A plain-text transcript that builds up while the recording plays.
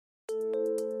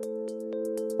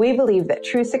We believe that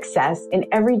true success in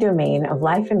every domain of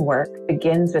life and work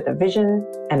begins with a vision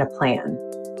and a plan.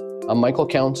 I'm Michael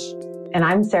Counts. And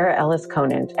I'm Sarah Ellis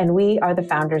Conant, and we are the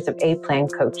founders of A Plan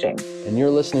Coaching. And you're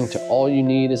listening to All You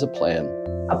Need Is a Plan,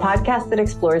 a podcast that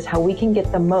explores how we can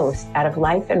get the most out of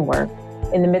life and work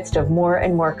in the midst of more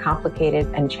and more complicated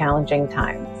and challenging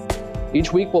times.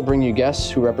 Each week, we'll bring you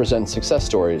guests who represent success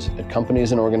stories at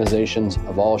companies and organizations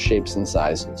of all shapes and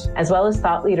sizes, as well as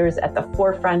thought leaders at the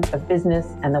forefront of business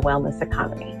and the wellness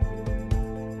economy.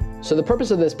 So the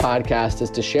purpose of this podcast is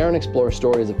to share and explore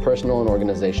stories of personal and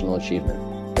organizational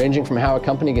achievement, ranging from how a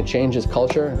company can change its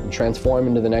culture and transform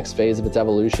into the next phase of its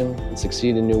evolution and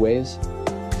succeed in new ways,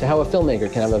 to how a filmmaker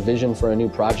can have a vision for a new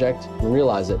project and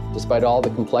realize it despite all the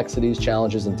complexities,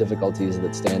 challenges, and difficulties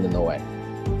that stand in the way,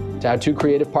 to how two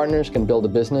creative partners can build a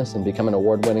business and become an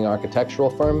award-winning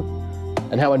architectural firm,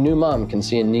 and how a new mom can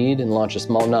see a need and launch a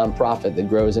small nonprofit that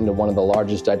grows into one of the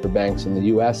largest diaper banks in the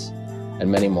US,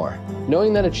 and many more.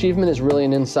 Knowing that achievement is really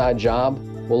an inside job,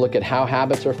 we'll look at how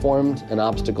habits are formed and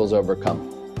obstacles overcome,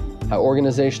 how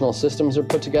organizational systems are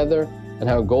put together, and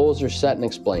how goals are set and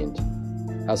explained,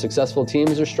 how successful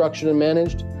teams are structured and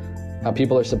managed, how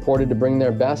people are supported to bring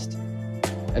their best,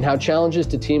 and how challenges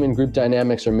to team and group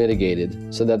dynamics are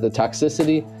mitigated so that the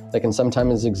toxicity that can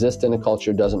sometimes exist in a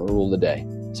culture doesn't rule the day.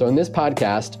 So in this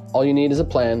podcast, All You Need Is a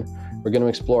Plan, we're going to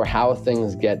explore how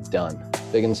things get done,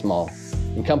 big and small,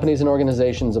 in companies and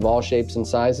organizations of all shapes and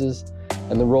sizes,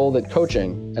 and the role that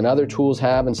coaching and other tools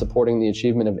have in supporting the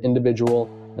achievement of individual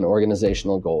and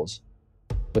organizational goals.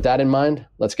 With that in mind,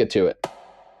 let's get to it.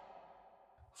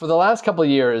 For the last couple of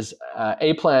years,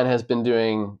 A Plan has been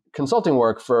doing consulting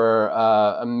work for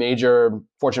a major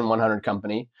Fortune 100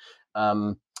 company.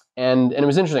 And it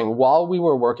was interesting. While we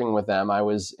were working with them, I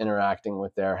was interacting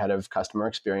with their head of customer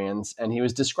experience, and he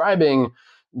was describing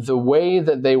the way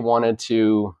that they wanted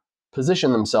to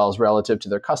position themselves relative to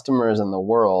their customers and the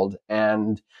world.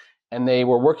 And they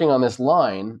were working on this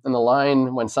line, and the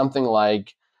line went something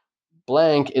like,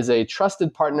 blank is a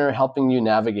trusted partner helping you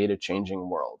navigate a changing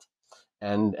world.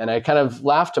 And I kind of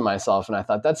laughed to myself, and I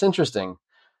thought, that's interesting.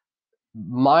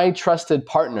 My trusted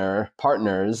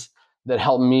partners that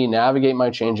help me navigate my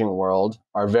changing world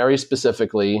are very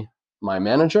specifically my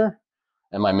manager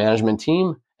and my management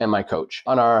team and my coach.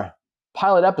 On our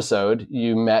pilot episode,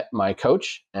 you met my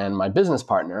coach and my business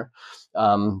partner,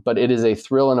 but it is a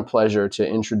thrill and a pleasure to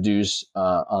introduce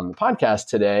on the podcast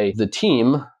today the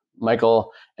team,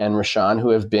 Michael and Rashawn, who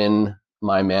have been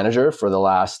my manager for the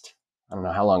last, I don't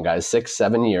know how long, guys,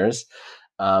 6-7 years.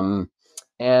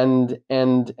 And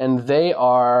they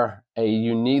are a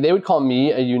unique, they would call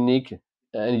me a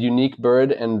unique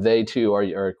bird, and they too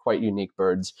are quite unique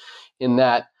birds in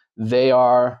that they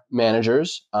are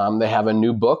managers. They have a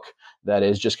new book that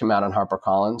has just come out on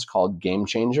HarperCollins called Game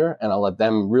Changer, and I'll let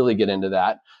them really get into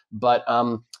that. But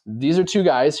these are two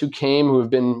guys who have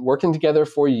been working together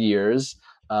for years.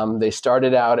 They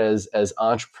started out as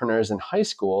entrepreneurs in high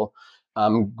school,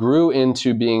 grew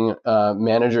into being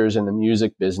managers in the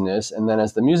music business. And then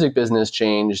as the music business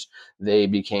changed, they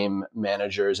became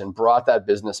managers and brought that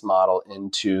business model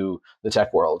into the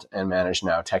tech world and manage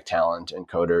now tech talent and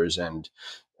coders. And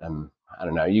I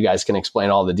don't know, you guys can explain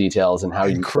all the details and how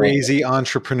you crazy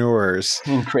entrepreneurs.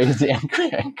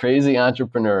 Crazy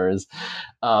entrepreneurs.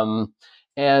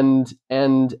 And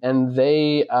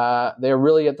they are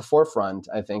really at the forefront,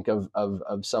 I think,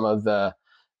 of some of the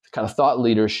kind of thought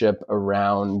leadership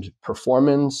around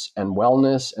performance and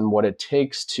wellness and what it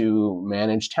takes to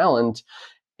manage talent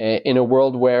in a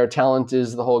world where talent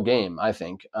is the whole game, I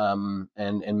think. And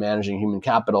managing human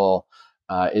capital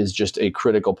is just a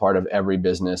critical part of every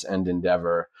business and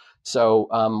endeavor. So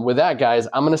with that, guys,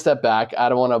 I'm going to step back. I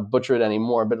don't want to butcher it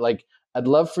anymore, but I'd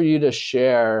love for you to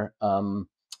share from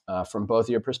both of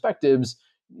your perspectives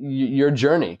your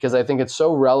journey, because I think it's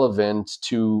so relevant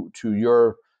to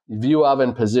your view of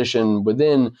and position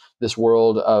within this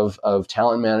world of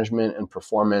talent management and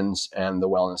performance and the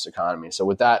wellness economy. So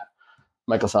with that,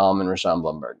 Michael Solomon, Rashawn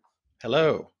Blumberg.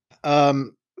 Hello.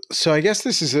 So I guess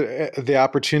this is the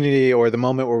opportunity or the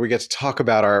moment where we get to talk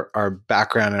about our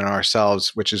background and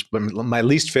ourselves, which is my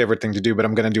least favorite thing to do, but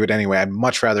I'm going to do it anyway. I'd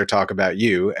much rather talk about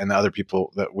you and the other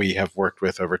people that we have worked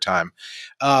with over time.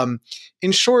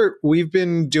 In short, we've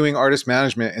been doing artist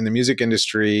management in the music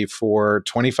industry for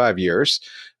 25 years.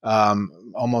 We're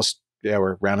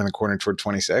rounding the corner toward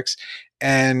 26.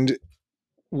 And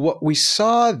what we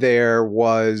saw there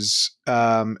was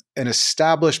an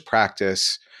established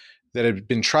practice that had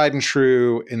been tried and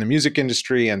true in the music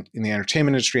industry and in the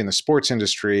entertainment industry and the sports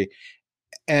industry.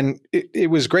 and it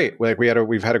was great. Like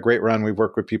we've had a great run. We've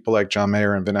worked with people like John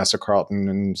Mayer and Vanessa Carlton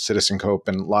and Citizen Cope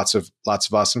and lots of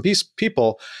awesome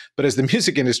people. But as the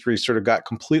music industry sort of got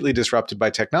completely disrupted by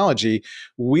technology,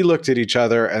 we looked at each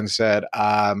other and said,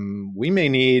 we may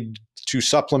need to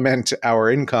supplement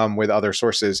our income with other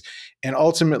sources. And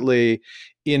ultimately,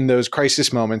 in those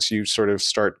crisis moments, you sort of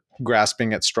start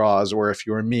grasping at straws, or if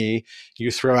you're me, you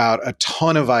throw out a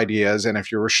ton of ideas. And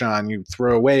if you're Rashawn, you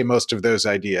throw away most of those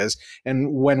ideas.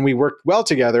 And when we work well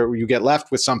together, you get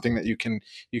left with something that you can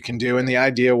do. And the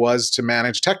idea was to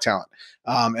manage tech talent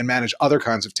and manage other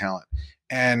kinds of talent.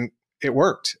 And it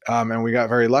worked. And we got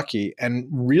very lucky. And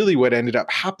really what ended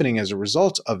up happening as a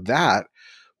result of that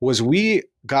was we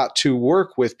got to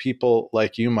work with people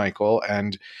like you, Michael,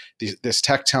 and this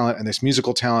tech talent and this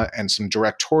musical talent and some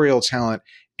directorial talent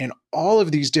and all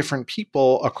of these different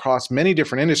people across many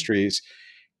different industries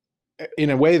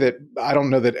in a way that I don't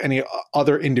know that any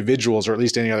other individuals or at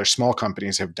least any other small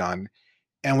companies have done.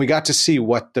 And we got to see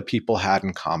what the people had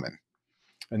in common.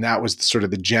 And that was sort of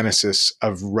the genesis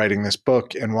of writing this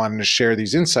book and wanting to share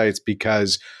these insights,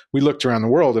 because we looked around the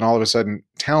world and all of a sudden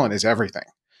talent is everything.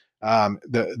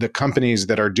 The companies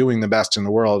that are doing the best in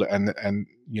the world, and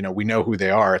we know who they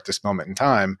are at this moment in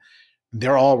time,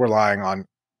 they're all relying on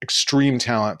extreme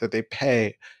talent that they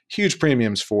pay huge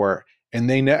premiums for, and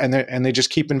they know, and they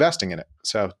just keep investing in it.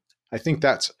 So I think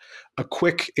that's a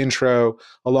quick intro.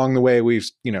 Along the way, we've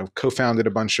co-founded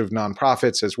a bunch of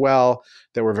nonprofits as well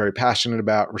that we're very passionate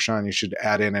about. Rashawn, you should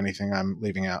add in anything I'm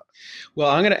leaving out.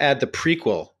 Well, I'm going to add the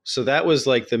prequel. So that was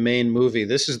like the main movie.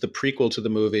 This is the prequel to the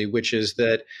movie, which is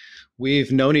that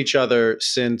we've known each other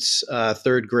since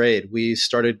third grade. We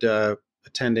started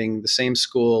attending the same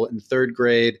school in third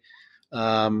grade,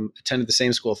 attended the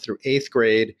same school through eighth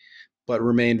grade, but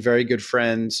remained very good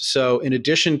friends. So in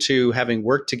addition to having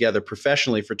worked together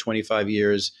professionally for 25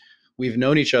 years, we've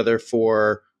known each other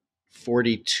for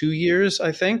 42 years,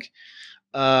 I think,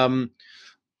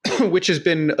 which has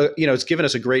been, it's given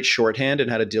us a great shorthand in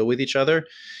how to deal with each other.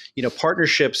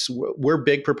 Partnerships, we're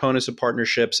big proponents of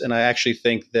partnerships. And I actually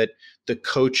think that the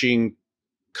coached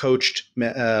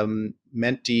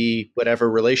mentee, whatever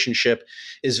relationship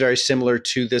is very similar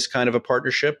to this kind of a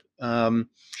partnership.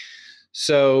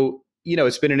 So,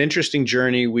 it's been an interesting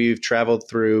journey. We've traveled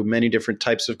through many different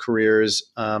types of careers,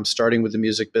 starting with the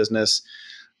music business.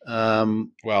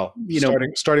 Starting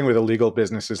with a legal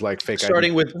business is like fake.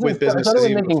 Starting ID. with businesses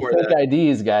even making before fake that.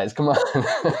 IDs, guys. Come on.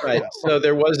 Right. So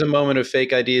there was a moment of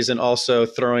fake IDs and also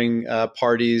throwing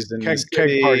parties and keg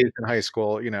parties in high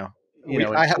school. We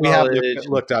have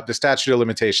looked up. The statute of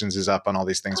limitations is up on all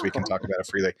these things. We can talk about it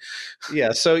freely.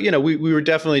 Yeah. So, we were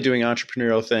definitely doing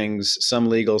entrepreneurial things, some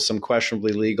legal, some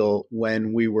questionably legal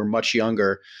when we were much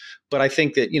younger. But I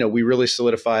think that, we really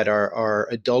solidified our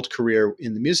adult career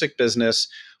in the music business.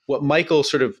 What Michael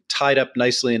sort of tied up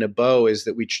nicely in a bow is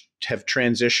that we have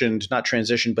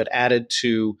but added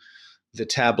to the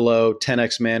Tableau,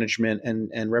 10x management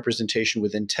and representation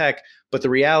within tech. But the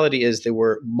reality is there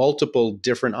were multiple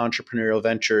different entrepreneurial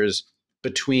ventures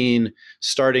between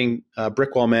starting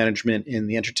Brickwall Management in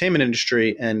the entertainment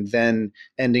industry and then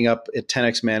ending up at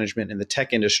 10x management in the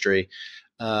tech industry.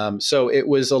 So it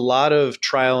was a lot of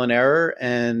trial and error,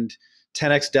 and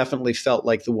 10x definitely felt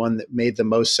like the one that made the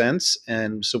most sense.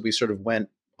 And so we sort of went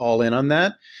all in on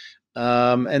that.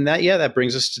 And that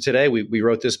brings us to today. We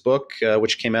wrote this book,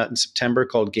 which came out in September,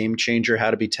 called Game Changer: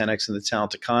 How to Be 10x in the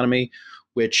Talent Economy,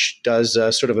 which does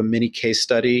sort of a mini case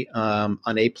study on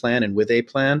A-Plan and with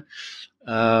A-Plan.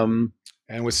 And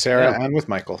with Sarah and with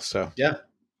Michael. So yeah,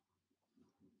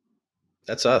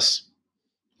 that's us.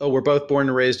 Oh, we're both born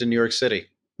and raised in New York City.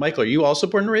 Michael, are you also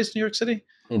born and raised in New York City?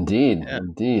 Indeed.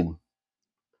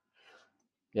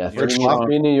 Yeah,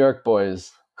 3 New York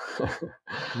boys.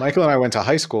 Michael and I went to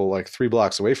high school like 3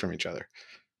 blocks away from each other.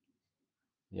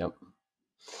 Yep.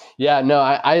 Yeah, no,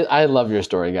 I love your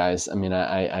story, guys. I mean,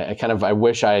 I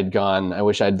wish I'd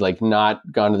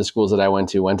not gone to the schools that I went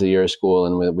to your school,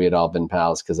 and we had all been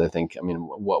pals, because I think,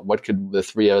 what could the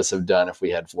three of us have done if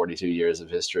we had 42 years of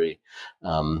history?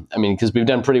 Because we've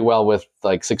done pretty well with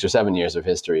like 6 or 7 years of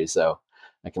history, so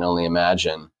I can only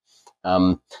imagine.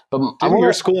 But didn't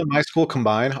your school and my school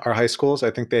combine our high schools? I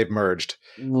think they've merged.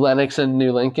 Lennox and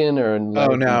New Lincoln, or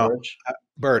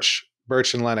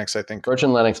Birch and Lennox, I think. Birch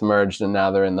and Lennox merged, and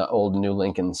now they're in the old New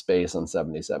Lincoln space on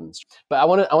 77th Street. But I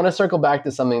want to circle back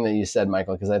to something that you said,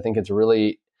 Michael, because I think it's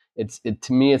really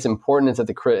to me it's important. It's at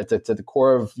the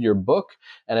core of your book,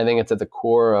 and I think it's at the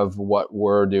core of what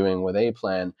we're doing with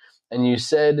A-Plan. And you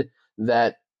said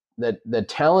that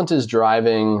talent is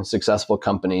driving successful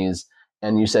companies,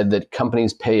 and you said that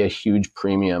companies pay a huge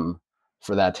premium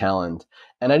for that talent.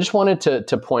 And I just wanted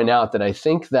to point out that I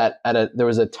think that there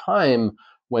was a time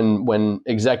when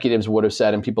executives would have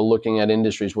said, and people looking at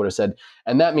industries would have said,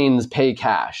 and that means pay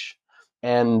cash.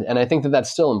 And I think that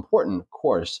that's still important, of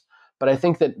course. But I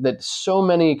think that so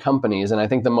many companies, and I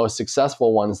think the most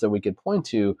successful ones that we could point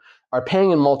to, are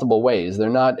paying in multiple ways.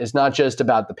 It's not just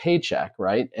about the paycheck,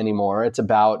 right, anymore. It's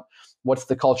about what's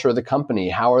the culture of the company?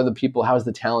 How are the people, how's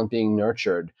the talent being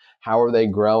nurtured? How are they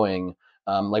growing?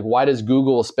 Like, why does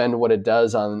Google spend what it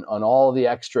does on all the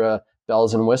extra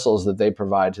bells and whistles that they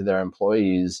provide to their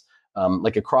employees,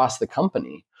 like across the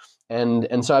company?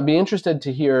 And so I'd be interested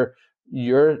to hear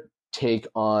your take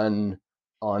on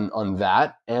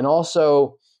that, and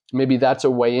also maybe that's a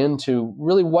way into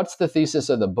really what's the thesis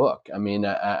of the book. I mean,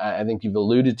 I think you've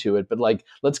alluded to it, but like,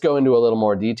 let's go into a little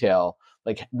more detail.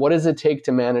 Like, what does it take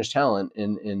to manage talent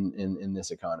in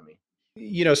this economy?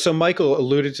 So Michael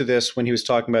alluded to this when he was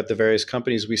talking about the various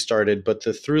companies we started, but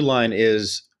the through line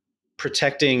is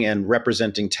protecting and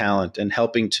representing talent and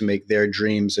helping to make their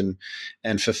dreams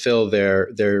and fulfill their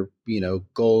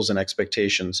goals and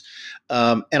expectations.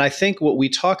 And I think what we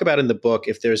talk about in the book,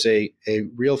 if there's a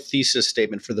real thesis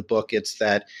statement for the book, it's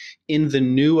that in the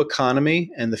new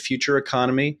economy and the future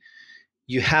economy,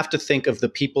 you have to think of the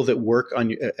people that work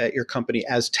at your company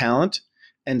as talent,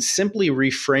 and simply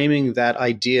reframing that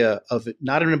idea of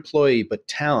not an employee, but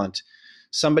talent,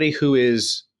 somebody who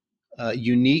is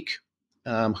unique,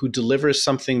 who delivers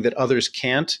something that others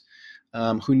can't,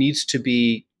 who needs to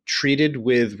be treated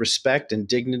with respect and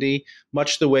dignity,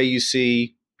 much the way you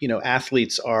see,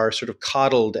 athletes are sort of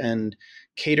coddled and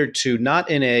catered to, not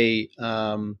in a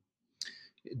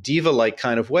diva-like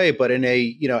kind of way, but in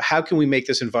a, how can we make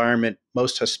this environment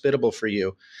most hospitable for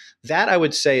you? That, I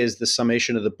would say, is the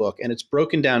summation of the book. And it's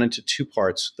broken down into two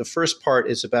parts. The first part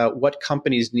is about what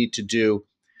companies need to do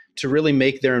to really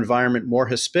make their environment more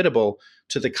hospitable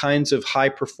to the kinds of high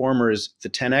performers, the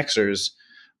 10Xers,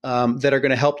 that are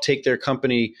going to help take their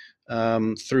company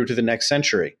through to the next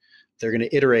century. They're going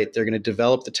to iterate, they're going to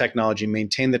develop the technology,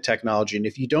 maintain the technology. And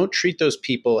if you don't treat those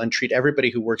people and treat everybody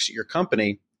who works at your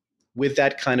company with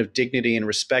that kind of dignity and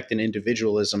respect and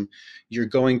individualism, you're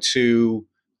going to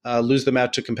lose them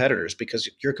out to competitors, because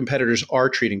your competitors are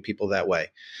treating people that way.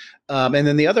 And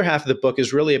then the other half of the book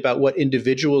is really about what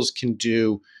individuals can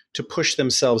do to push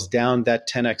themselves down that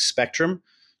 10X spectrum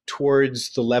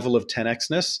towards the level of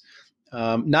 10Xness.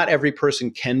 Not every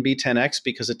person can be 10X,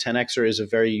 because a 10Xer is a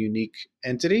very unique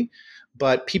entity,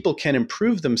 but people can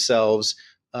improve themselves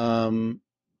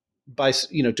by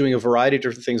doing a variety of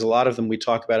different things. A lot of them we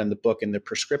talk about in the book, and they're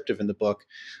prescriptive in the book.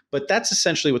 But that's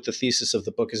essentially what the thesis of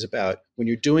the book is about. When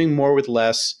you're doing more with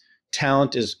less,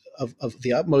 talent is of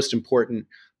the utmost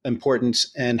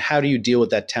importance. And how do you deal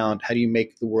with that talent? How do you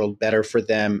make the world better for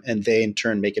them, and they in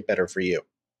turn make it better for you?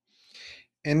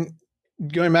 And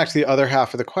going back to the other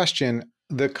half of the question,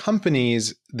 the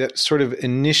companies that sort of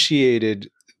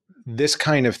initiated this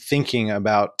kind of thinking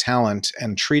about talent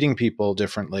and treating people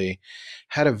differently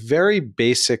had a very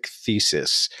basic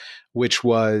thesis, which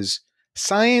was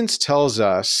science tells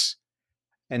us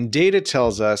and data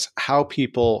tells us how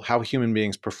human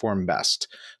beings perform best.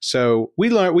 So we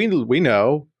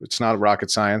know, it's not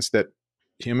rocket science, that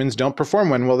humans don't perform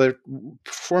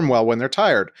well when they're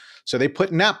tired. So they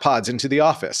put nap pods into the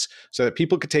office so that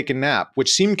people could take a nap,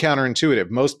 which seemed counterintuitive.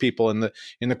 Most people in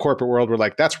the corporate world were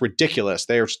like, that's ridiculous.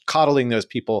 They are coddling those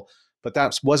people, but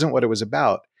that wasn't what it was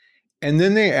about. And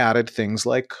then they added things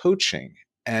like coaching,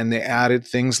 and they added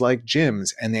things like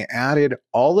gyms, and they added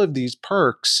all of these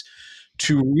perks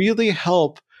to really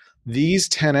help these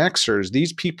 10Xers,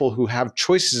 these people who have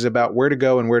choices about where to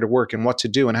go and where to work and what to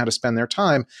do and how to spend their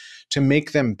time, to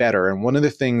make them better. And one of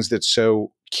the things that's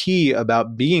so key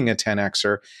about being a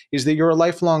 10Xer is that you're a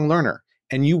lifelong learner,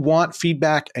 and you want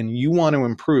feedback and you want to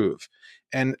improve.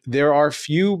 And there are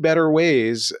few better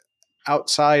ways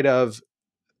outside of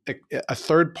a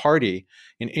third party,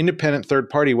 an independent third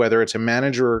party, whether it's a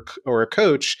manager or a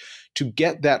coach, to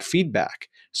get that feedback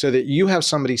so that you have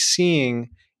somebody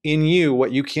seeing in you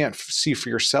what you can't see for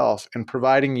yourself and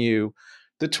providing you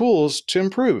the tools to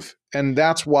improve. And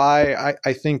that's why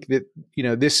I think that,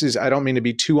 this is, I don't mean to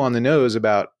be too on the nose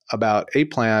about A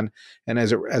Plan and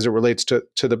as it relates to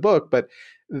the book, but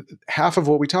half of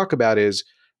what we talk about is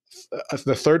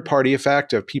the third party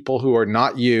effect of people who are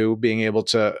not you being able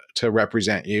to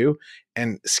represent you,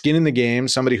 and skin in the game,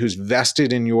 somebody who's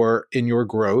vested in your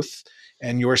growth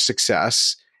and your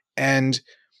success, and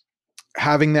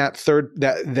having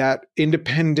that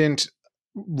independent,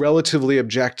 relatively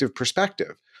objective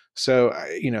perspective. So,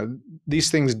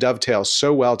 these things dovetail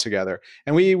so well together.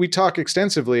 And we talk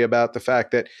extensively about the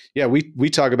fact that, yeah, we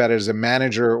talk about it as a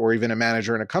manager or even a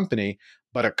manager in a company,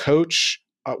 but a coach,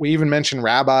 we even mention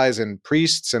rabbis and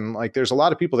priests, and like there's a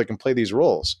lot of people that can play these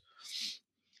roles.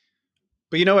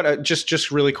 But you know what? Just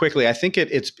really quickly, I think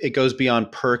it goes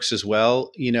beyond perks as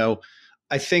well.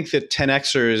 I think that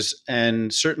 10Xers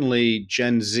and certainly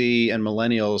Gen Z and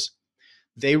millennials,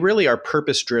 they really are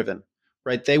purpose driven,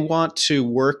 right? They want to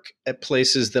work at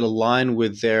places that align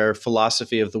with their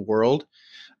philosophy of the world.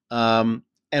 And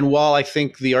while I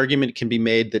think the argument can be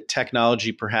made that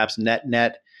technology, perhaps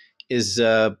net is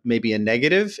maybe a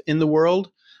negative in the world,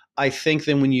 I think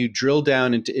then when you drill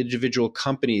down into individual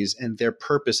companies and their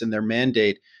purpose and their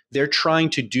mandate, they're trying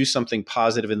to do something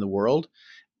positive in the world.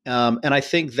 And I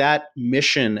think that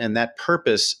mission and that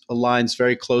purpose aligns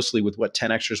very closely with what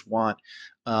 10Xers want.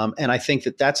 And I think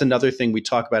that that's another thing we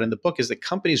talk about in the book, is that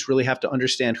companies really have to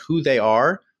understand who they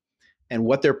are and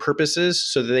what their purpose is,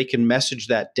 so that they can message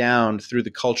that down through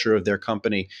the culture of their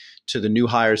company to the new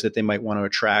hires that they might want to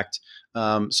attract.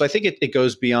 So I think it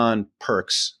goes beyond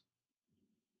perks.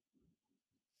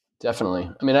 Definitely.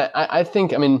 I mean, I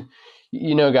think,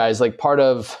 guys, like part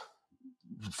of,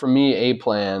 for me, A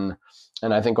Plan,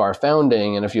 and I think our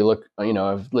founding, and if you look,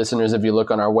 listeners, if you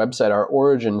look on our website, our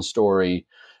origin story,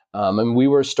 and we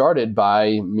were started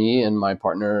by me and my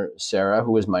partner, Sarah,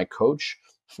 who was my coach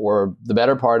for the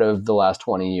better part of the last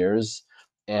 20 years.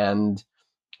 And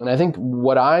I think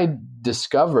what I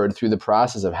discovered through the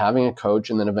process of having a coach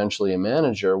and then eventually a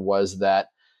manager was that,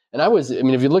 and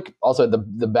if you look also at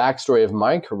the backstory of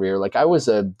my career, like I was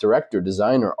a director,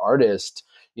 designer, artist,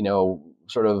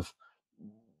 sort of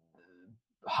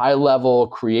high level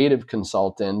creative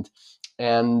consultant,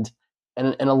 and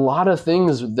a lot of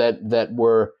things that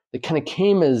kind of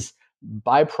came as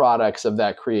byproducts of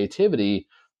that creativity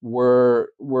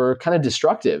were kind of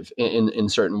destructive in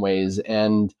certain ways.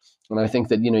 And I think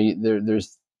that,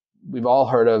 we've all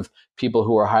heard of people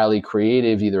who are highly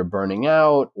creative either burning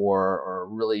out or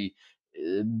really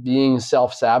being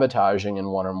self-sabotaging in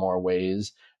one or more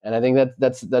ways. And I think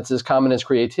that's as common as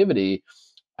creativity.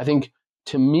 I think,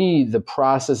 to me, the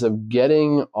process of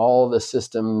getting all the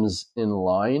systems in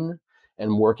line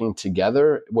and working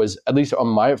together was, at least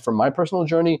from my personal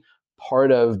journey,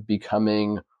 part of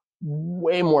becoming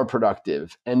way more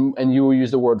productive. And you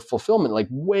use the word fulfillment, like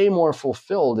way more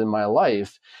fulfilled in my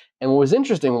life. And what was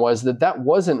interesting was that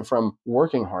wasn't from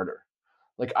working harder.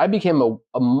 Like I became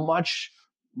a much,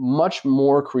 much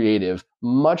more creative,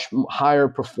 much higher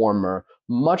performer,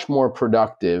 much more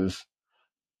productive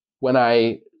when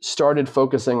I started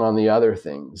focusing on the other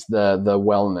things, the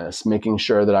wellness, making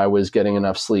sure that I was getting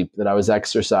enough sleep, that I was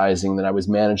exercising, that I was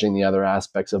managing the other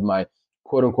aspects of my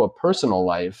quote unquote personal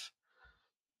life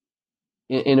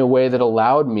in a way that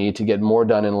allowed me to get more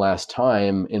done in less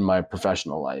time in my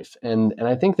professional life. And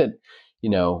I think that,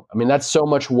 that's so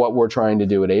much what we're trying to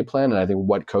do at A Plan. And I think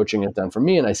what coaching has done for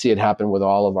me, and I see it happen with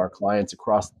all of our clients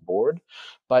across the board.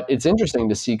 But it's interesting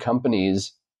to see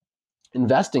companies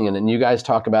investing in it. And you guys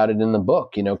talk about it in the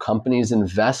book, companies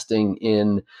investing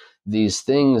in these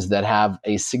things that have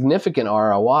a significant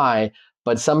ROI,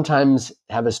 but sometimes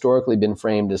have historically been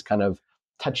framed as kind of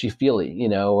touchy-feely,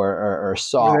 or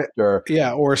soft, or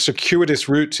a circuitous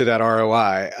route to that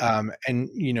ROI. And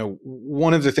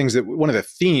one of the themes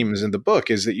in the book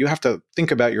is that you have to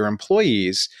think about your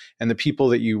employees and the people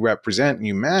that you represent and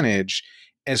you manage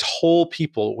as whole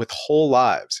people with whole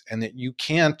lives, and that you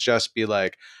can't just be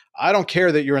like, I don't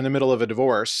care that you're in the middle of a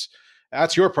divorce.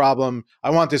 That's your problem.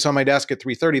 I want this on my desk at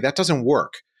 3:30. That doesn't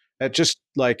work. That just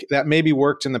that maybe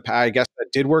worked in the past. I guess that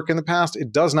did work in the past.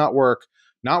 It does not work.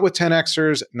 Not with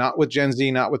 10Xers, not with Gen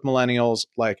Z, not with millennials,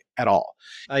 at all.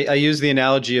 I use the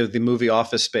analogy of the movie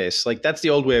Office Space. That's the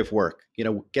old way of work.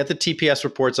 Get the TPS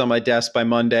reports on my desk by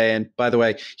Monday. And by the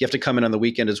way, you have to come in on the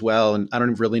weekend as well. And I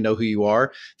don't really know who you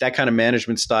are. That kind of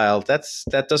management style,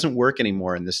 that doesn't work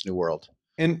anymore in this new world.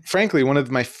 And frankly, one of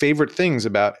my favorite things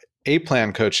about A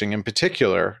Plan coaching in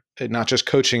particular, not just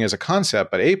coaching as a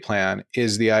concept, but A Plan,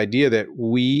 is the idea that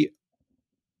we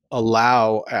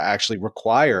actually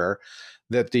require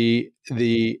that the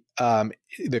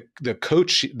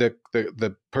coach,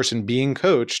 the person being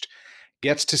coached,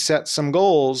 gets to set some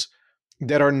goals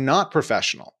that are not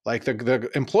professional. Like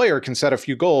the employer can set a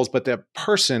few goals, but the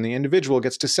person, the individual,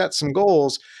 gets to set some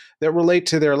goals that relate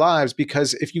to their lives.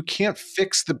 Because if you can't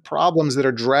fix the problems that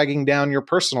are dragging down your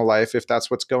personal life, if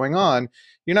that's what's going on,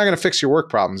 you're not going to fix your work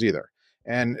problems either.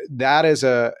 And that as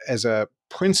a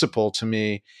principle to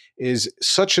me is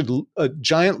such a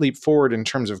giant leap forward in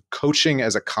terms of coaching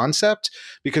as a concept,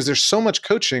 because there's so much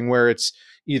coaching where it's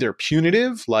either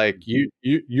punitive, like you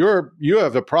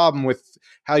have a problem with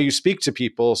how you speak to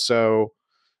people, so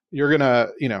you're gonna,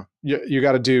 you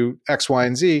got to do X, Y,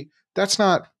 and Z. That's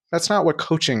not what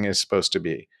coaching is supposed to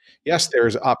be. Yes,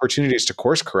 there's opportunities to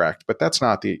course correct, but that's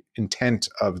not the intent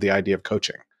of the idea of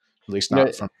coaching, at least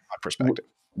not from my perspective.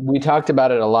 We talked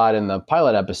about it a lot in the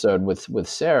pilot episode with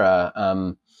Sarah,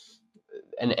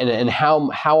 and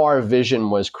how our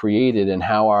vision was created, and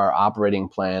how our operating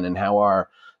plan and how our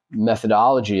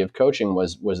methodology of coaching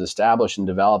was established and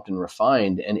developed and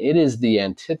refined. And it is the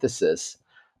antithesis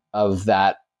of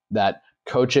that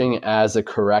coaching as a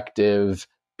corrective,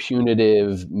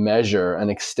 punitive measure, an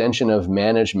extension of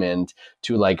management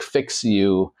to like fix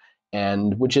you,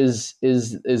 and which is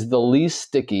the least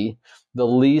sticky, the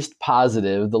least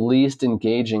positive, the least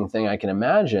engaging thing I can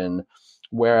imagine.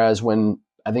 Whereas when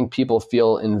I think people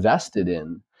feel invested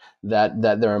in that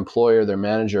their employer, their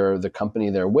manager, the company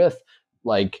they're with,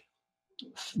 like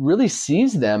really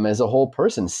sees them as a whole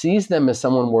person, sees them as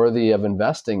someone worthy of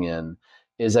investing in,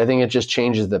 I think it just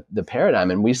changes the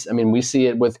paradigm. And we see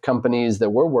it with companies that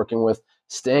we're working with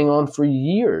staying on for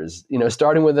years,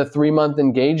 starting with a 3-month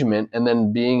engagement and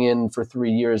then being in for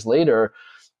 3 years later,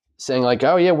 saying like,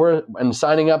 oh yeah, I'm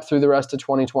signing up through the rest of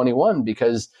 2021,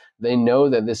 because they know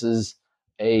that this is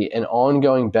an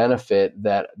ongoing benefit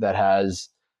that has,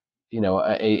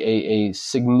 a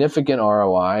significant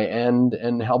ROI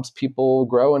and helps people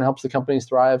grow and helps the companies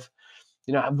thrive.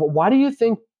 Why do you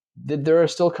think that there are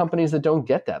still companies that don't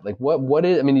get that? Like what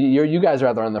is, you guys are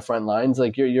out there on the front lines,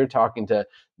 like you're talking to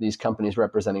these companies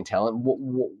representing talent.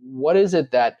 What is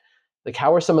it that, like,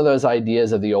 how are some of those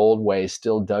ideas of the old way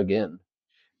still dug in?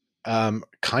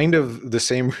 Kind of the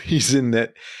same reason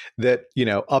that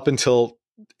up until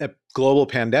a global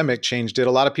pandemic changed it,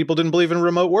 a lot of people didn't believe in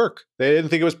remote work. They didn't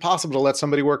think it was possible to let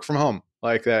somebody work from home.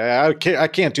 Like, I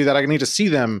can't do that. I need to see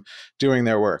them doing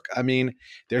their work.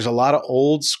 There's a lot of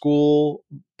old school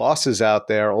bosses out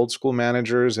there, old school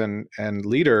managers and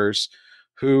leaders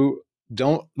who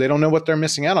don't know what they're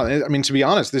missing out on. To be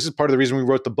honest, this is part of the reason we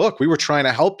wrote the book. We were trying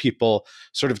to help people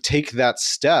sort of take that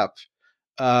step.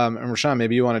 And Rashawn,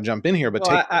 maybe you want to jump in here, but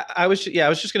I was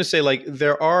just going to say, like,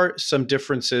 there are some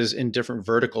differences in different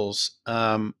verticals.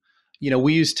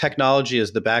 We use technology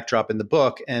as the backdrop in the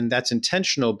book, and that's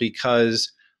intentional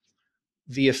because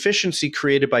the efficiency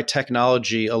created by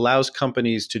technology allows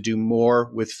companies to do more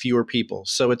with fewer people.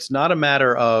 So it's not a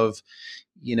matter of,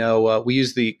 we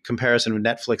use the comparison of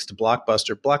Netflix to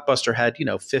Blockbuster. Blockbuster had,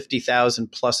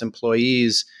 50,000 plus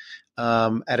employees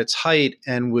at its height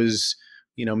and was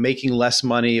making less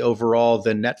money overall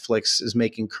than Netflix is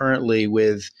making currently,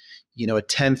 with, a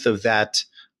tenth of that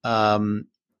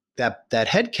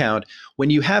headcount. When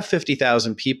you have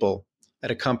 50,000 people at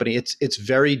a company, it's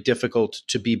very difficult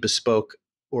to be bespoke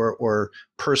or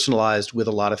personalized with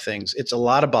a lot of things. It's a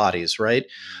lot of bodies, right?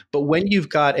 But when you've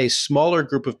got a smaller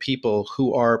group of people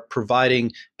who are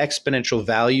providing exponential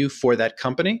value for that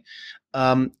company,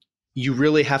 you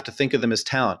really have to think of them as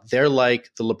talent. They're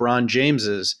like the LeBron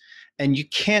Jameses. And you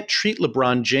can't treat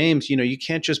LeBron James, you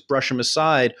can't just brush him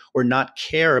aside or not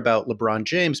care about LeBron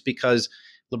James, because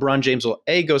LeBron James will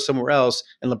go somewhere else,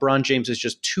 and LeBron James is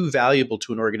just too valuable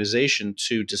to an organization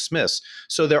to dismiss.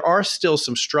 So there are still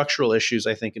some structural issues,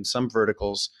 I think, in some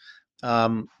verticals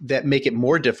that make it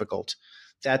more difficult.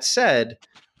 That said,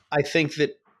 I think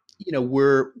that,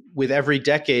 with every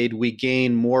decade, we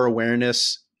gain more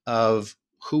awareness of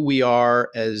who we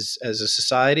are as a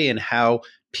society and how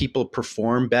people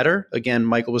perform better. Again,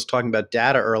 Michael was talking about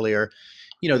data earlier.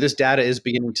 This data is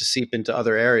beginning to seep into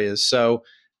other areas. So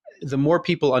the more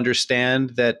people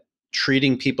understand that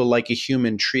treating people like a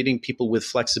human, treating people with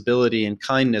flexibility and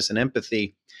kindness and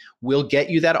empathy will get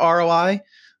you that ROI,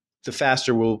 the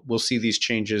faster we'll see these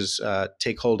changes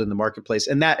take hold in the marketplace.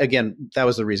 And that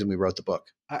was the reason we wrote the book.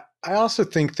 I also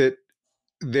think that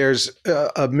there's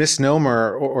a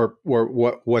misnomer or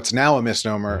what's now a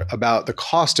misnomer about the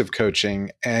cost of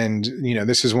coaching. And,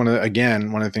 this is one of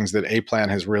the things that A-Plan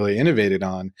has really innovated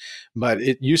on, but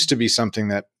it used to be something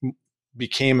that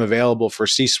became available for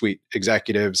C-suite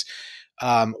executives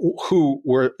who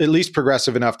were at least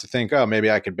progressive enough to think, oh, maybe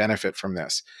I could benefit from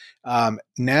this.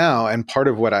 Now, and part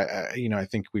of what I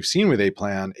think we've seen with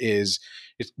A-Plan is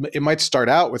it might start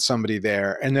out with somebody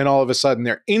there, and then all of a sudden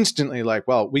they're instantly like,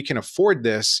 well, we can afford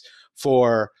this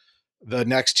for the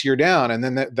next tier down. And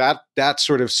then that's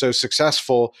sort of so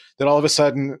successful that all of a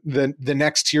sudden the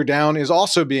next tier down is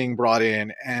also being brought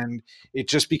in. And it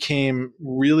just became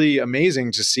really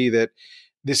amazing to see that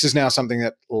this is now something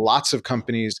that lots of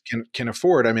companies can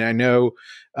afford. I mean, I know,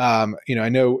 I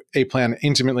know A-Plan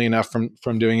intimately enough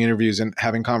from doing interviews and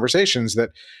having conversations that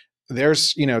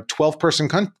there's 12-person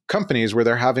companies where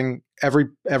they're having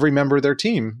every member of their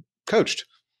team coached.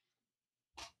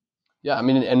 Yeah, I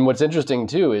mean, and what's interesting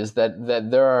too is that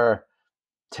there are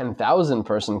 10,000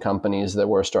 person companies that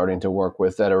we're starting to work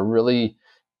with that are really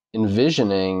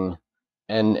envisioning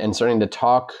and starting to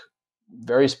talk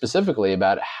very specifically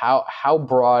about how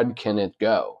broad can it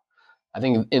go. I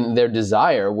think in their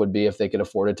desire would be if they could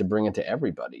afford it to bring it to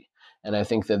everybody. And I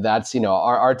think that's,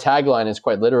 our tagline is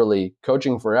quite literally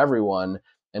coaching for everyone.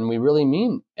 And we really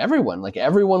mean everyone, like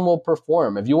everyone will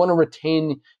perform. If you want to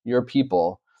retain your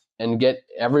people and get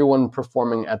everyone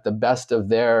performing at the best of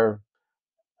their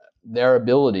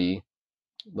ability,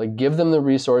 like give them the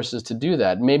resources to do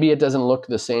that. Maybe it doesn't look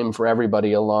the same for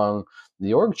everybody along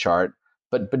the org chart,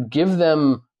 but give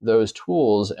them those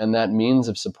tools and that means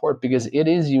of support, because it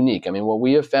is unique. I mean, what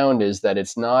we have found is that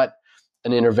it's not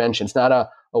an intervention. It's not a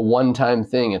one-time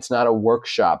thing. It's not a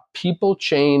workshop. People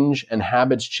change and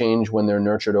habits change when they're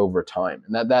nurtured over time.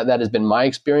 And that has been my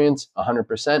experience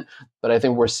 100%. But I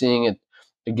think we're seeing it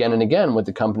again and again with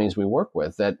the companies we work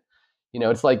with, that,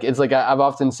 it's like I've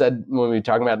often said when we're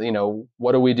talking about,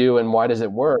 what do we do and why does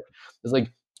it work? It's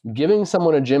like giving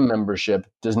someone a gym membership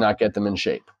does not get them in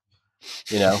shape,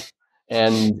 and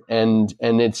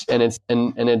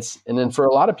then for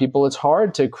a lot of people, it's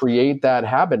hard to create that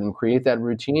habit and create that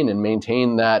routine and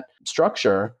maintain that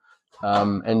structure,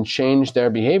 and change their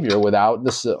behavior without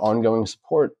this ongoing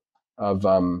support of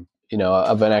an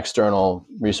external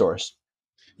resource.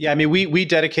 Yeah, I mean, we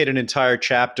dedicate an entire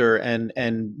chapter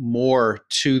and more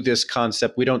to this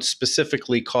concept. We don't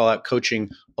specifically call out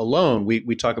coaching alone.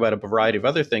 We talk about a variety of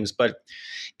other things. But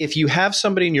if you have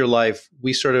somebody in your life,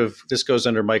 this goes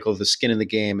under, Michael, the skin in the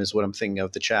game is what I'm thinking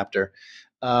of the chapter.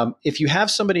 If you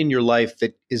have somebody in your life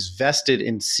that is vested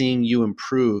in seeing you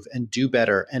improve and do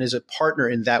better and is a partner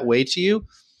in that way to you,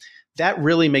 that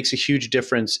really makes a huge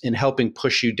difference in helping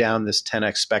push you down this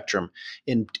 10x spectrum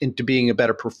into being a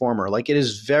better performer. Like, it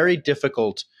is very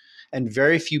difficult, and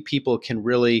very few people can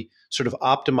really sort of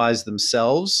optimize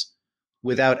themselves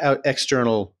without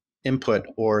external input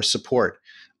or support.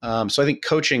 So I think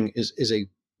coaching is a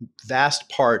vast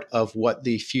part of what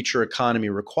the future economy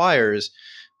requires,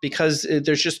 because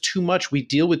there's just too much. We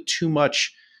deal with too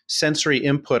much sensory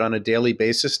input on a daily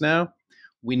basis now.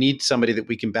 We need somebody that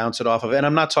we can bounce it off of. And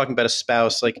I'm not talking about a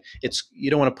spouse. Like,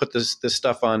 you don't want to put this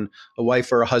stuff on a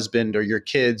wife or a husband or your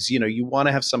kids. You want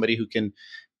to have somebody who can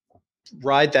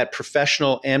ride that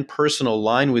professional and personal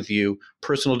line with you,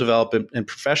 personal development and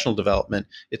professional development.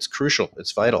 It's crucial.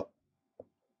 It's vital.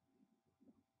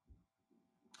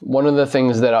 One of the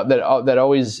things that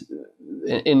always,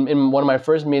 in one of my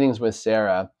first meetings with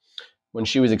Sarah, when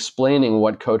she was explaining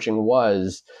what coaching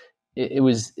was, it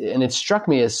was, and it struck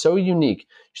me as so unique.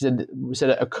 She said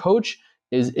a coach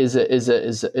is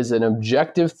an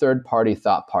objective third-party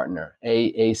thought partner,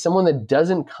 a someone that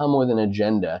doesn't come with an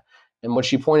agenda. And what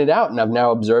she pointed out, and I've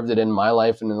now observed it in my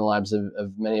life and in the lives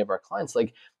of many of our clients,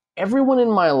 like everyone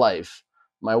in my life,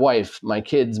 my wife, my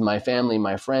kids, my family,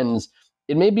 my friends,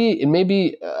 it may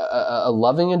be a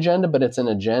loving agenda, but it's an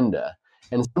agenda.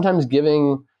 And sometimes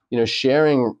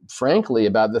sharing frankly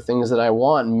about the things that I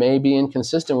want may be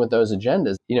inconsistent with those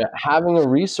agendas. Having a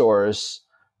resource,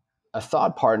 a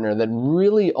thought partner that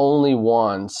really only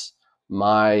wants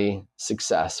my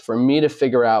success, for me to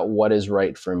figure out what is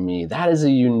right for me, that is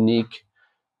a unique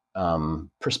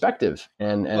perspective.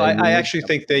 And I actually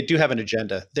think they do have an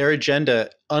agenda. Their agenda,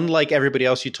 unlike everybody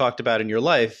else you talked about in your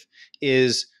life,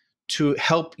 is to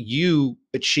help you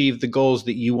achieve the goals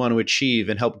that you want to achieve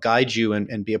and help guide you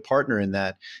and be a partner in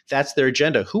that. That's their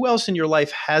agenda. Who else in your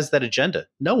life has that agenda?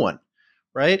 No one,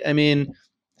 right? I mean,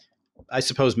 I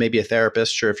suppose maybe a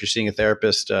therapist. Sure, if you're seeing a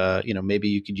therapist, maybe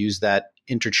you could use that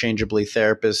interchangeably,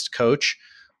 therapist, coach.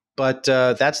 But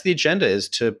that's the agenda, is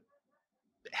to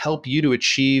help you to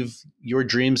achieve your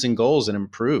dreams and goals and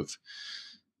improve.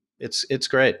 It's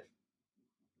great.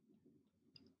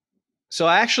 So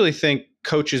I actually think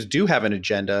coaches do have an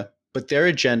agenda, but their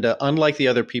agenda, unlike the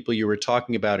other people you were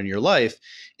talking about in your life,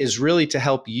 is really to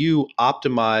help you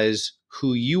optimize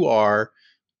who you are,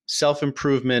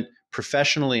 self-improvement,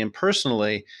 professionally and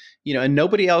personally, and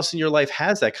nobody else in your life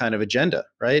has that kind of agenda,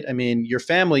 right? I mean, your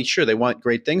family, sure, they want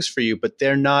great things for you, but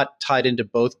they're not tied into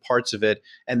both parts of it,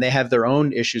 and they have their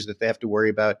own issues that they have to worry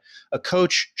about. A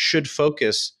coach should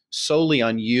focus solely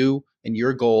on you and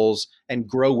your goals and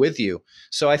grow with you.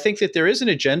 So I think that there is an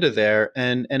agenda there,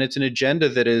 and it's an agenda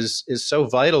that is so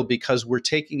vital, because we're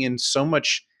taking in so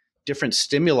much different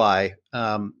stimuli,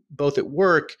 both at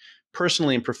work,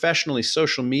 personally and professionally,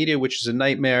 social media, which is a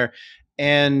nightmare.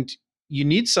 And you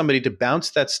need somebody to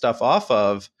bounce that stuff off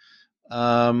of,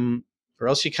 or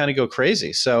else you kind of go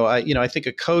crazy. So I think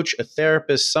a coach, a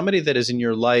therapist, somebody that is in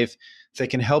your life that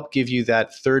can help give you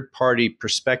that third party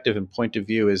perspective and point of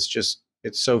view is just,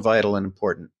 it's so vital and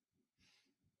important.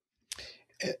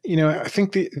 I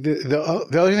think the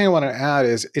other thing I want to add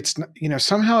is it's,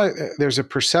 somehow there's a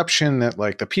perception that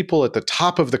like the people at the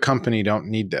top of the company don't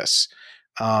need this.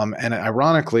 And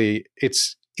ironically,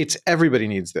 it's everybody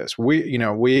needs this. What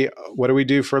do we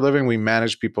do for a living? We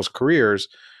manage people's careers,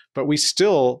 but we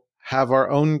still have our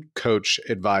own coach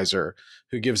advisor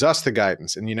who gives us the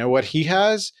guidance. And you know what he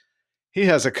has? He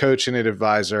has a coach and an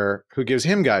advisor who gives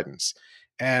him guidance.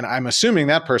 And I'm assuming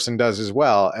that person does as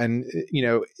well. And,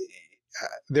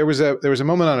 there was a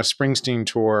moment on a Springsteen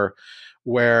tour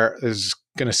where is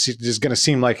going to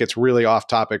seem like it's really off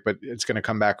topic, but it's going to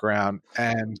come back around.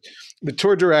 And the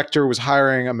tour director was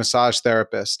hiring a massage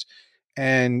therapist,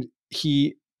 and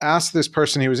he asked this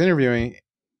person he was interviewing,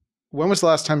 "When was the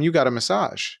last time you got a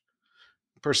massage?"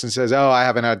 The person says, "Oh, I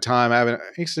haven't had time.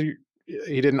 He said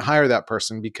he didn't hire that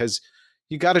person because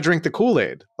you got to drink the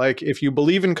Kool-Aid. Like if you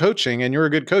believe in coaching and you're a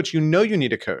good coach, you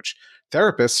need a coach.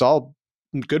 Therapists, all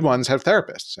good ones have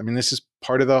therapists. I mean, this is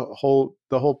part of the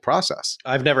whole process."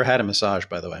 I've never had a massage,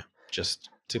 by the way, just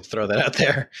to throw that out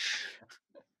there.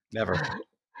 Never.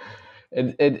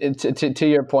 To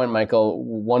your point, Michael,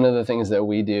 one of the things that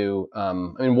we do,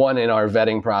 one in our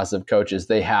vetting process of coaches,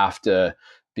 they have to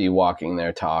be walking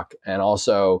their talk. And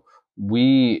also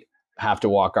we have to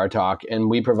walk our talk, and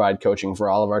we provide coaching for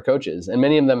all of our coaches. And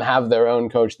many of them have their own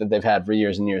coach that they've had for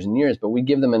years and years and years, but we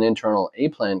give them an internal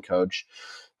A-plan coach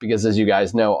because, as you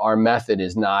guys know, our method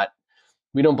is not,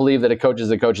 we don't believe that a coach is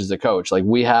a coach is a coach. Like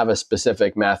we have a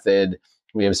specific method,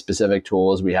 we have specific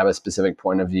tools, we have a specific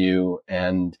point of view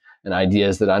and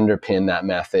ideas that underpin that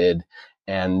method.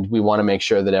 And we want to make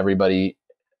sure that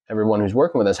everyone who's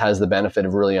working with us has the benefit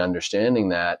of really understanding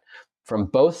that from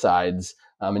both sides.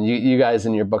 And you guys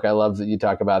in your book, I love that you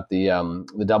talk about the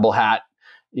double hat,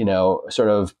 sort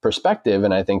of perspective.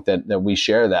 And I think that we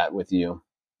share that with you.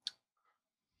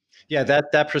 Yeah,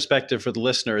 that perspective for the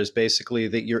listener is basically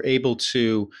that you're able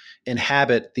to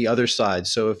inhabit the other side.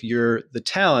 So if you're the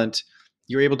talent,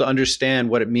 you're able to understand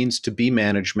what it means to be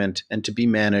management and to be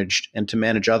managed and to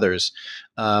manage others.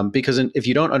 Because if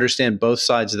you don't understand both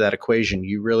sides of that equation,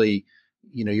 you really,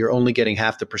 you're only getting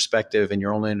half the perspective and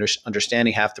you're only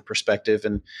understanding half the perspective.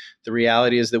 And the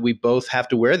reality is that we both have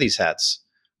to wear these hats.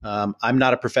 I'm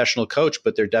not a professional coach,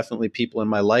 but there are definitely people in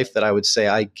my life that I would say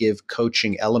I give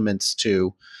coaching elements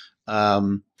to.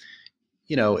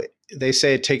 They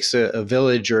say it takes a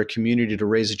village or a community to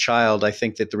raise a child. I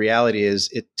think that the reality is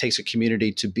it takes a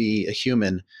community to be a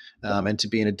human and to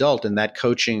be an adult. And that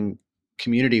coaching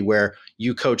community where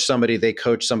you coach somebody, they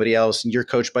coach somebody else, and you're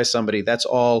coached by somebody, that's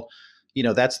all,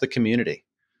 that's the community.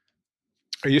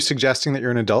 Are you suggesting that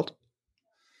you're an adult?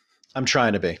 I'm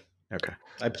trying to be. Okay.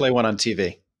 I play one on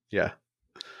TV. Yeah.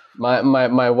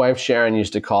 My wife Sharon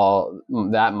used to call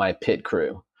that my pit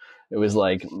crew. It was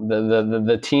like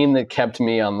the team that kept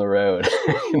me on the road.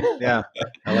 Yeah,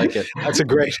 I like it. That's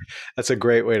a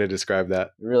great way to describe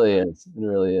that. It really is. It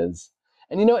really is.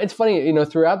 And it's funny.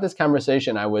 Throughout this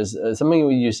conversation, I was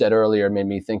something you said earlier made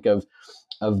me think of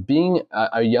being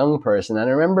a young person. And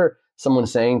I remember someone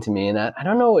saying to me, and I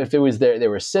don't know if it was they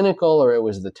were cynical or it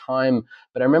was the time,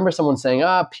 but I remember someone saying,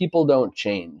 people don't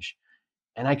change.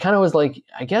 And I kind of was like,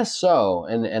 I guess so.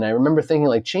 And I remember thinking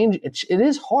like change, it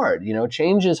is hard,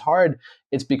 change is hard.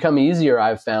 It's become easier,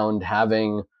 I've found,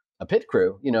 having a pit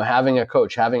crew, having a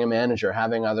coach, having a manager,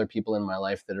 having other people in my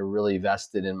life that are really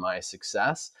vested in my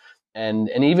success. And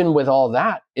even with all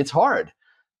that, it's hard.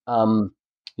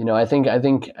 I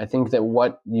think that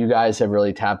what you guys have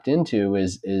really tapped into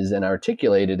is and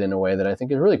articulated in a way that I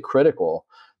think is really critical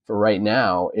for right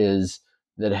now, is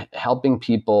that helping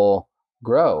people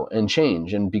grow and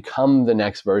change and become the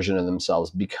next version of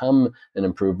themselves, become an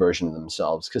improved version of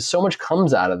themselves. Because so much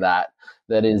comes out of that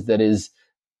is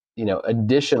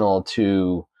additional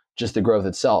to just the growth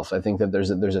itself. I think that there's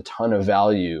a ton of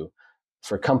value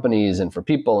for companies and for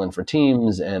people and for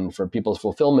teams and for people's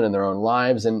fulfillment in their own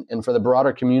lives and for the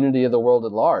broader community of the world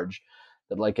at large.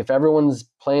 That like if everyone's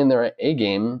playing their A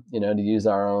game, to use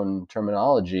our own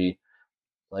terminology,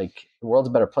 like the world's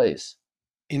a better place.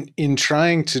 In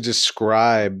trying to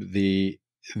describe the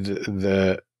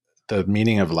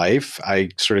meaning of life, I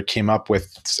sort of came up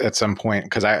with at some point,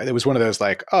 because it was one of those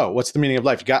like, oh, what's the meaning of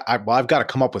life? I've got to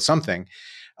come up with something.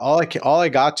 All I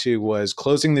got to was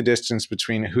closing the distance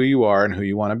between who you are and who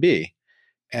you want to be.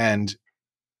 And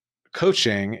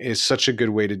coaching is such a good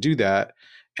way to do that.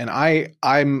 And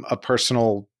I'm a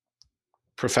personal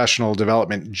professional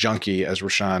development junkie, as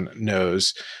Rashawn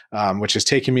knows, which has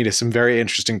taken me to some very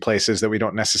interesting places that we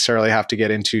don't necessarily have to get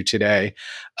into today.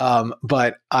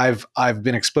 But I've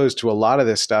been exposed to a lot of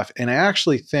this stuff. And I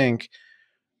actually think,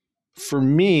 for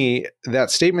me, that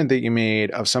statement that you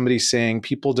made of somebody saying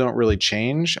people don't really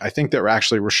change, I think that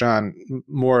actually Rashawn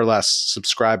more or less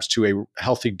subscribes to a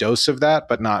healthy dose of that,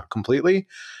 but not completely.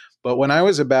 But when I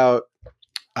was about,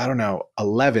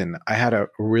 11, I had a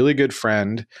really good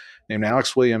friend named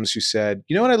Alex Williams who said,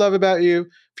 you know what I love about you?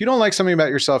 If you don't like something about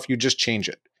yourself, you just change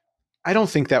it. I don't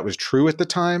think that was true at the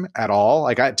time at all.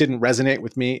 Like, it didn't resonate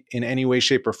with me in any way,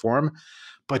 shape, or form.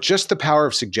 But just the power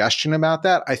of suggestion about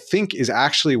that, I think, is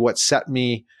actually what set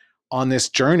me on this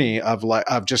journey of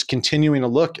just continuing to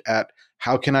look at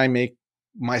how can I make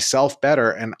myself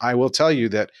better. And I will tell you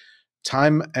that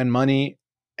time and money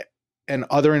and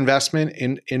other investment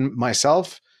in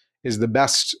myself is the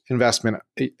best investment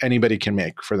anybody can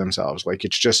make for themselves. Like,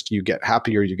 it's just, you get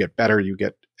happier, you get better,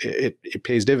 it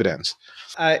pays dividends.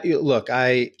 Look,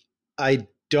 I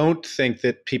don't think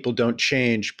that people don't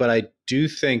change, but I do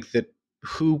think that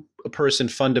who a person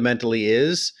fundamentally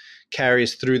is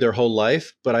carries through their whole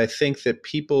life. But I think that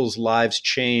people's lives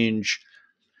change.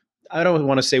 I don't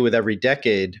want to say with every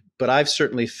decade, but I've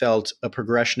certainly felt a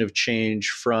progression of change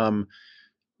from,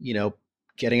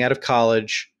 getting out of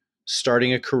college,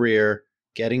 starting a career,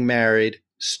 getting married,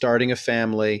 starting a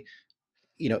family,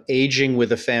 aging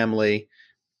with a family,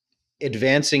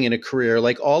 advancing in a career.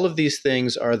 Like, all of these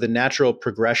things are the natural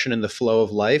progression in the flow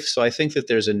of life. So I think that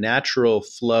there's a natural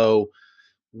flow,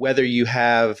 whether you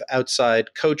have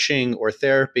outside coaching or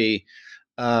therapy.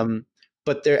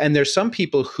 But there's some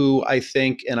people who I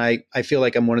think, and I feel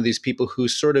like I'm one of these people who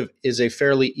sort of is a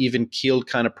fairly even keeled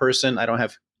kind of person. I don't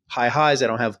have high highs, I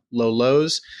don't have low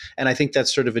lows. And I think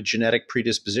that's sort of a genetic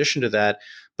predisposition to that.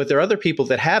 But there are other people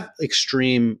that have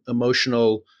extreme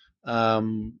emotional,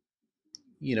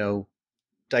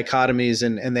 dichotomies,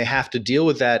 and they have to deal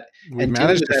with that. We've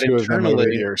managed a few of them over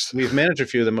the years. We've managed a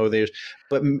few of them over the years.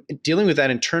 But dealing with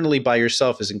that internally by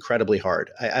yourself is incredibly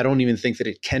hard. I don't even think that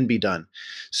it can be done.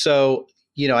 So,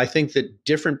 I think that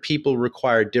different people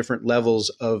require different levels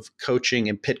of coaching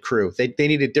and pit crew. They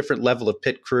need a different level of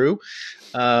pit crew.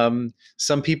 Some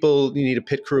people need a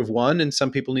pit crew of 1, and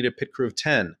some people need a pit crew of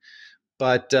 10.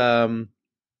 But so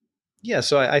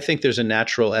I think there's a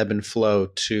natural ebb and flow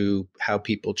to how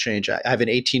people change. I have an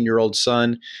 18-year-old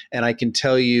son, and I can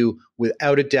tell you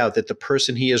without a doubt that the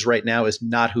person he is right now is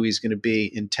not who he's going to be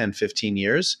in 10, 15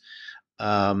 years.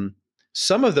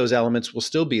 Some of those elements will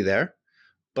still be there,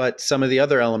 but some of the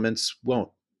other elements won't.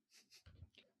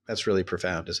 That's really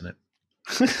profound, isn't it?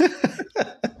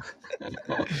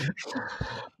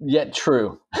 Yet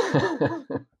true.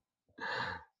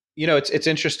 It's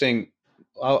interesting.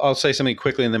 I'll say something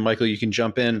quickly, and then Michael, you can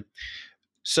jump in.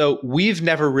 So we've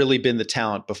never really been the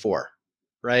talent before,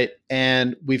 right?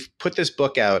 And we've put this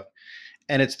book out,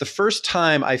 and it's the first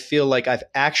time I feel like I've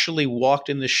actually walked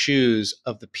in the shoes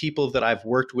of the people that I've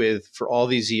worked with for all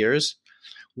these years,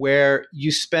 where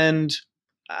you spend,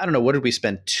 I don't know, what did we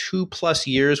spend, 2+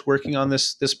 years working on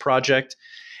this project?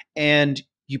 And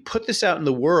you put this out in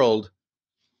the world,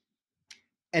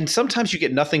 and sometimes you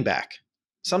get nothing back.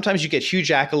 Sometimes you get huge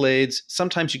accolades,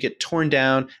 sometimes you get torn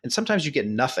down, and sometimes you get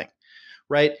nothing,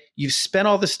 right? You've spent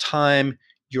all this time,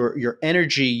 your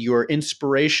energy, your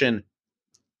inspiration,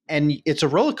 and it's a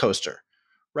roller coaster,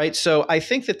 right? So I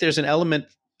think that there's an element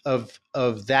of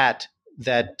that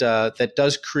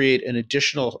does create an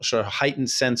additional sort of heightened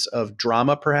sense of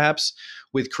drama, perhaps,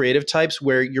 with creative types,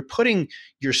 where you're putting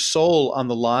your soul on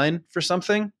the line for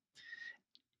something,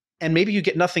 and maybe you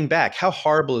get nothing back. How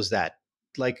horrible is that?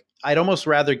 Like, I'd almost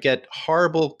rather get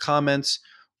horrible comments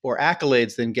or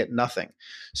accolades than get nothing.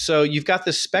 So you've got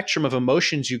this spectrum of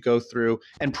emotions you go through,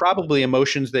 and probably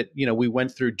emotions that, we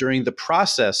went through during the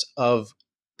process of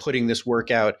putting this work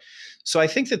out. So I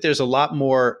think that there's a lot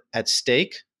more at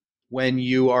stake when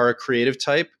you are a creative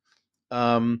type.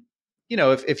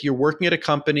 If you're working at a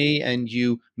company and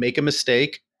you make a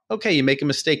mistake, okay, you make a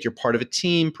mistake, you're part of a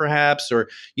team perhaps, or,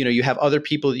 you have other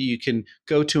people that you can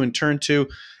go to and turn to.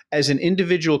 As an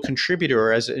individual contributor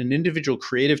or as an individual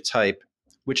creative type,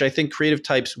 which I think creative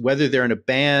types, whether they're in a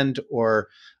band or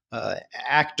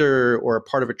actor or a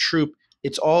part of a troupe,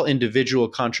 it's all individual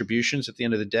contributions at the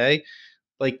end of the day.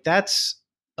 Like, that's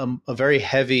a very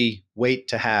heavy weight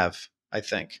to have, I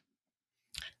think.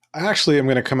 I actually am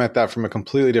going to come at that from a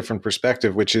completely different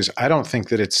perspective, which is, I don't think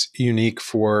that it's unique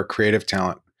for creative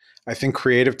talent. I think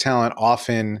creative talent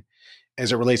often,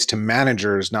 as it relates to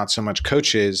managers, not so much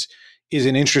coaches,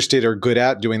 isn't interested or good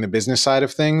at doing the business side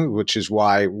of things, which is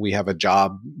why we have a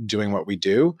job doing what we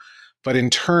do. But in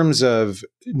terms of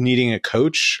needing a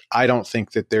coach, I don't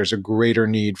think that there's a greater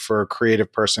need for a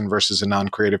creative person versus a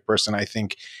non-creative person. I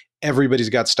think everybody's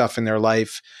got stuff in their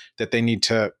life that they need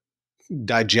to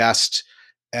digest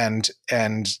and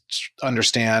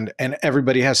understand, and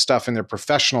everybody has stuff in their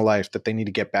professional life that they need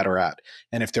to get better at.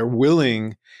 And if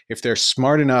they're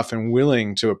smart enough and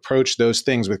willing to approach those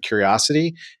things with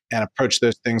curiosity and approach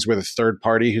those things with a third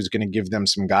party who's going to give them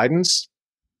some guidance,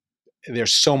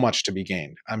 there's so much to be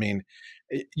gained. I mean,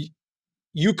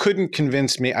 you couldn't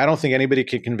convince me. I don't think anybody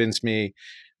can convince me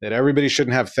that everybody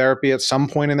shouldn't have therapy at some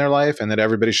point in their life and that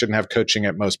everybody shouldn't have coaching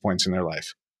at most points in their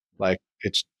life. Like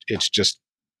it's just,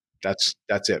 that's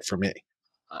it for me.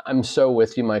 I'm so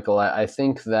with you, Michael. I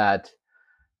think that,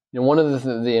 one of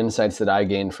the insights that I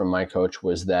gained from my coach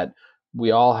was that we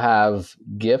all have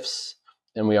gifts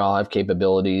and we all have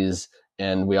capabilities,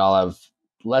 and we all have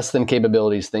less than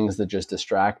capabilities, things that just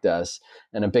distract us.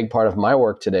 And a big part of my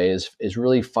work today is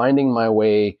really finding my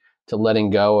way to letting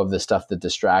go of the stuff that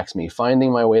distracts me,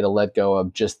 finding my way to let go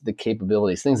of just the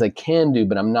capabilities, things I can do,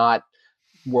 but I'm not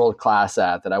world class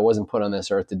at, that I wasn't put on this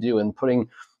earth to do, and putting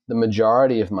the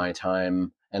majority of my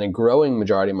time, and a growing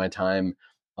majority of my time,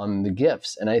 on the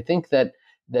gifts. And I think that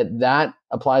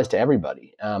applies to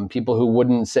everybody. People who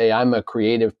wouldn't say I'm a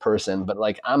creative person, but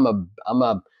like I'm a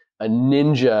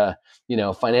ninja,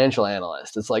 financial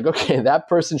analyst. It's like, okay, that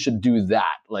person should do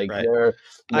that. Like right.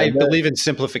 I believe in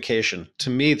simplification. To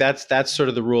me, that's sort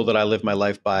of the rule that I live my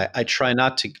life by. I try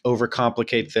not to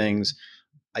overcomplicate things.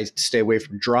 I stay away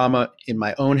from drama in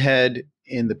my own head,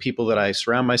 in the people that I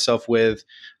surround myself with.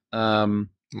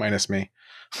 Minus me.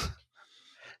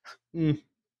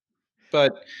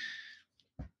 But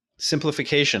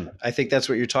simplification, I think that's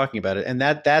what you're talking about. And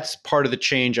that's part of the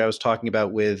change I was talking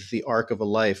about with the arc of a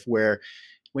life, where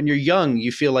when you're young,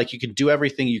 you feel like you can do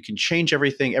everything, you can change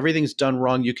everything, everything's done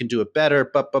wrong, you can do it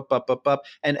better,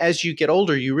 And as you get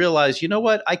older, you realize, you know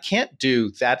what, I can't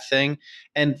do that thing.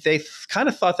 And they kind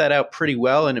of thought that out pretty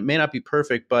well, and it may not be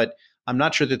perfect, but I'm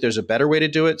not sure that there's a better way to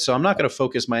do it. So I'm not going to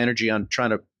focus my energy on trying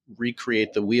to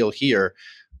recreate the wheel here.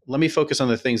 Let me focus on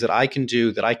the things that I can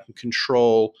do, that I can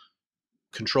control.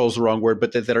 Control's the wrong word,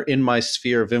 but that are in my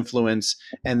sphere of influence,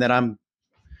 and that I'm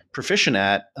proficient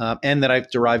at, and that I've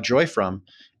derived joy from,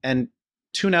 and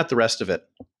tune out the rest of it.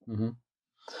 Mm-hmm.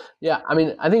 Yeah. I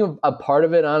mean, I think a part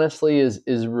of it, honestly,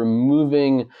 is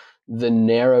removing the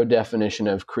narrow definition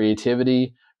of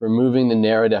creativity, removing the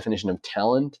narrow definition of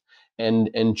talent,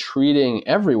 and treating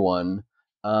everyone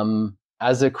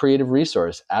as a creative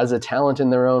resource, as a talent in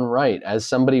their own right, as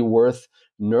somebody worth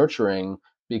nurturing,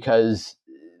 because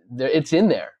it's in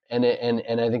there. And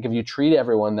I think if you treat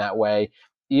everyone that way,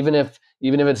 even if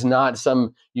it's not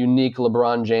some unique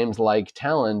LeBron James like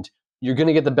talent, you're going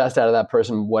to get the best out of that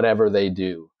person, whatever they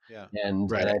do. Yeah.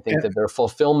 And I think that their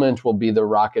fulfillment will be the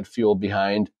rocket fuel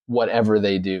behind whatever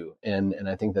they do. And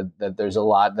I think that there's a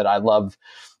lot that I love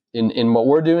in what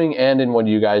we're doing and in what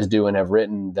you guys do and have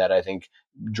written that I think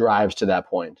drives to that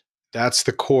point. That's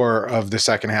the core of the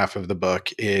second half of the book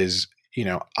is,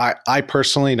 I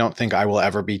personally don't think I will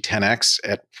ever be 10X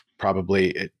at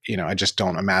probably, I just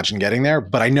don't imagine getting there,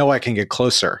 but I know I can get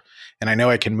closer and I know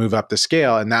I can move up the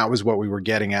scale. And that was what we were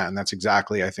getting at. And that's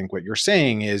exactly, I think what you're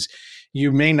saying is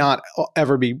you may not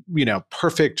ever be,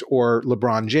 perfect or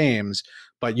LeBron James,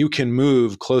 but you can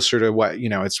move closer to what,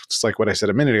 it's like what I said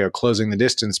a minute ago, closing the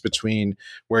distance between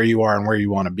where you are and where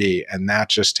you want to be. And that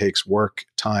just takes work,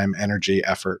 time, energy,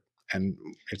 effort, and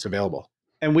it's available.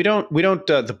 And we don't,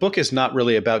 the book is not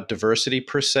really about diversity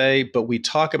per se, but we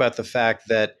talk about the fact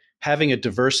that having a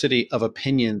diversity of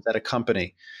opinions at a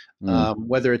company,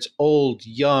 whether it's old,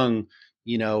 young,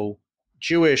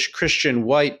 Jewish, Christian,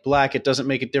 white, black, it doesn't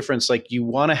make a difference. Like you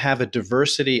want to have a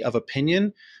diversity of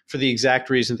opinion for the exact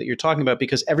reason that you're talking about,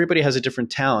 because everybody has a different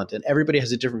talent and everybody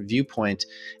has a different viewpoint.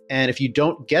 And if you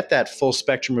don't get that full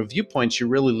spectrum of viewpoints, you're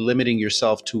really limiting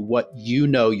yourself to what you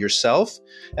know yourself,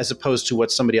 as opposed to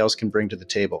what somebody else can bring to the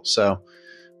table. So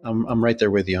I'm right there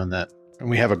with you on that. And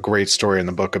we have a great story in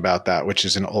the book about that, which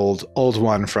is an old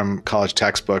one from college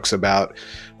textbooks about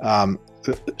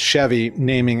Chevy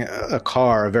naming a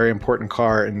car, a very important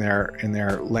car in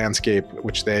their landscape,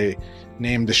 which they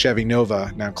named the Chevy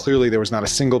Nova. Now, clearly, there was not a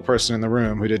single person in the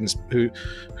room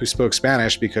who spoke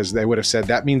Spanish, because they would have said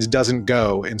that means doesn't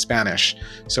go in Spanish.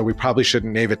 So we probably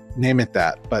shouldn't name it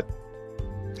that. But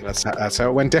that's how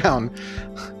it went down.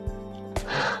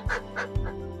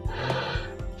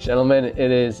 Gentlemen,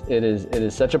 it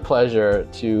is such a pleasure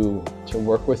to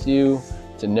work with you,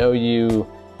 to know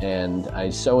you, And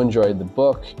I so enjoyed the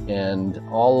book and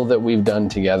all that we've done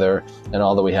together and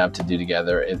all that we have to do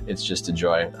together. It's just a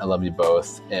joy. I love you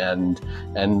both. And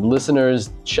listeners,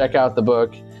 check out the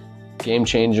book, Game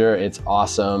Changer. It's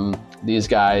awesome. These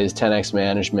guys, 10X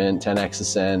Management, 10X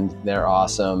Ascend, they're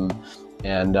awesome.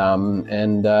 And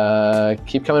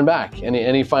keep coming back.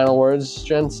 Any final words,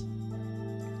 gents?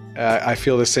 I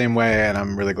feel the same way, and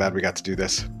I'm really glad we got to do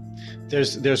this.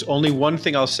 There's only one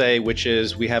thing I'll say, which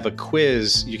is we have a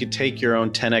quiz. You could take your own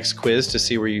 10X quiz to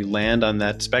see where you land on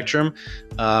that spectrum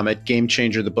at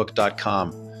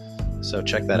GameChangerTheBook.com. So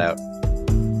check that out.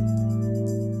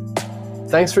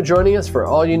 Thanks for joining us for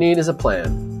All You Need Is a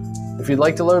Plan. If you'd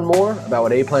like to learn more about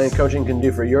what A-Plan Coaching can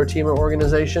do for your team or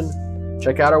organization,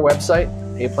 check out our website,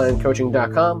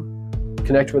 aplancoaching.com,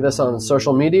 connect with us on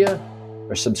social media,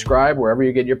 or subscribe wherever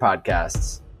you get your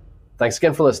podcasts. Thanks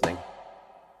again for listening.